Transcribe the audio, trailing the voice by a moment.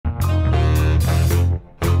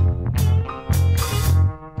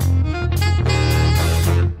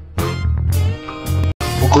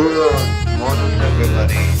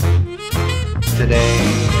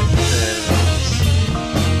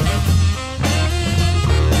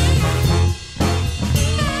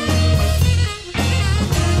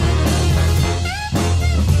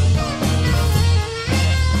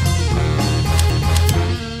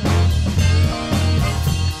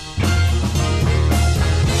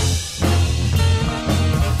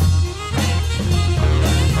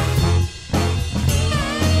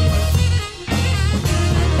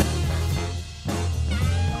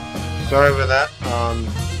Sorry for that.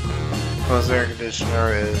 Close air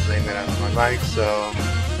conditioner is aiming at my mic, so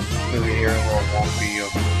you'll be hearing a little wonky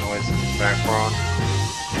of noise in the background.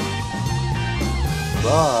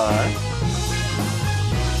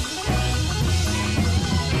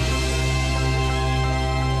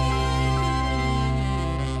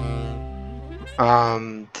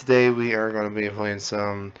 Today we are going to be playing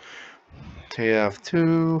some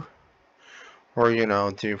TF2,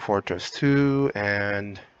 or Team Fortress 2,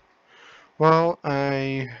 and well,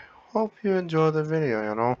 I hope you enjoy the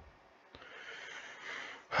video.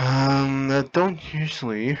 I don't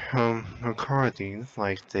usually record these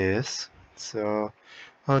like this, so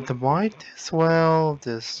the mic as well,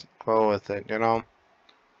 just go with it. And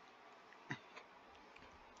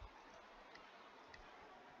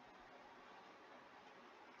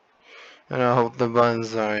I hope the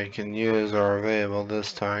buttons I can use are available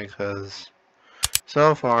this time, because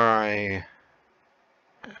so far I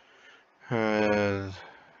had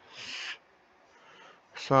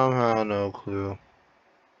somehow no clue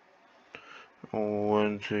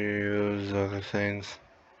when to use other things.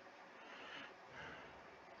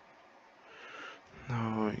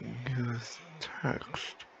 No, use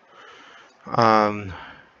text. I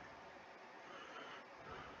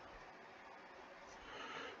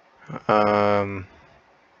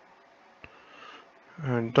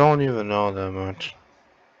don't even know that much.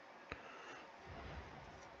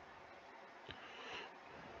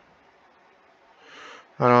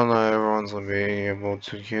 I don't know if everyone's gonna be able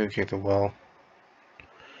to communicate well.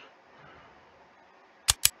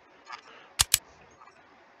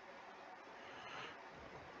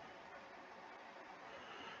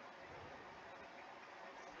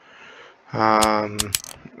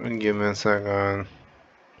 Give me a second.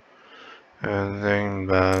 And then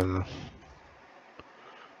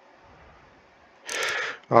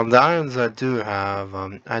the items I do have,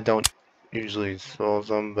 I don't usually sell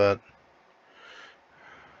them, but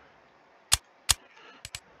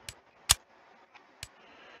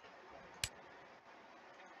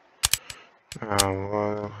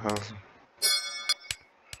what has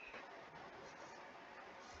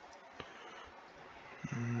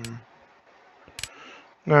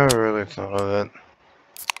never really thought of it.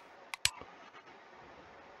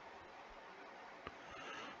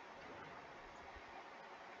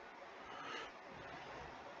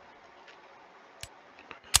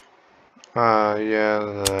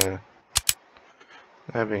 Yeah,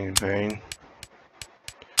 that'd be in pain.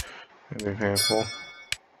 That'd be painful.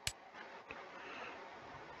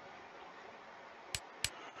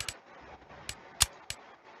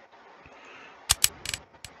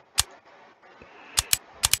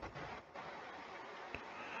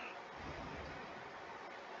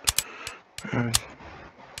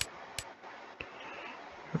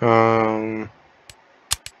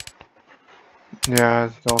 Yeah,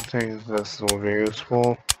 I don't think this will be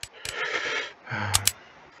useful. I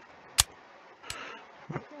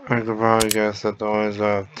could probably guess that the ones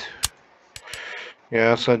left.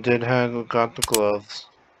 Yes, I did got the gloves.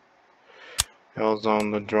 It was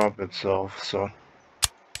on the drop itself, so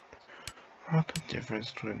what's the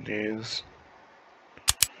difference between these?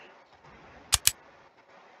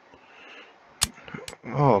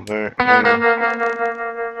 Oh, there.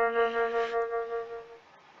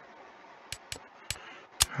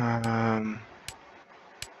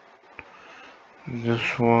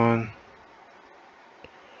 This one.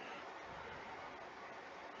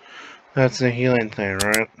 That's the healing thing,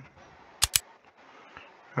 right?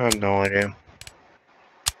 I have no idea.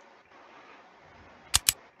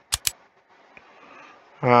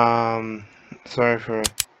 Sorry for...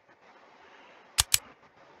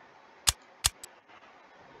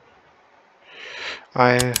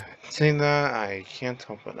 I seen that, I can't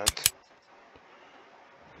help it.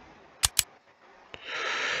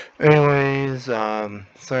 Anyways,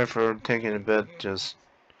 sorry for taking a bit, just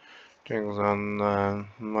things on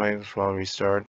might as well restart.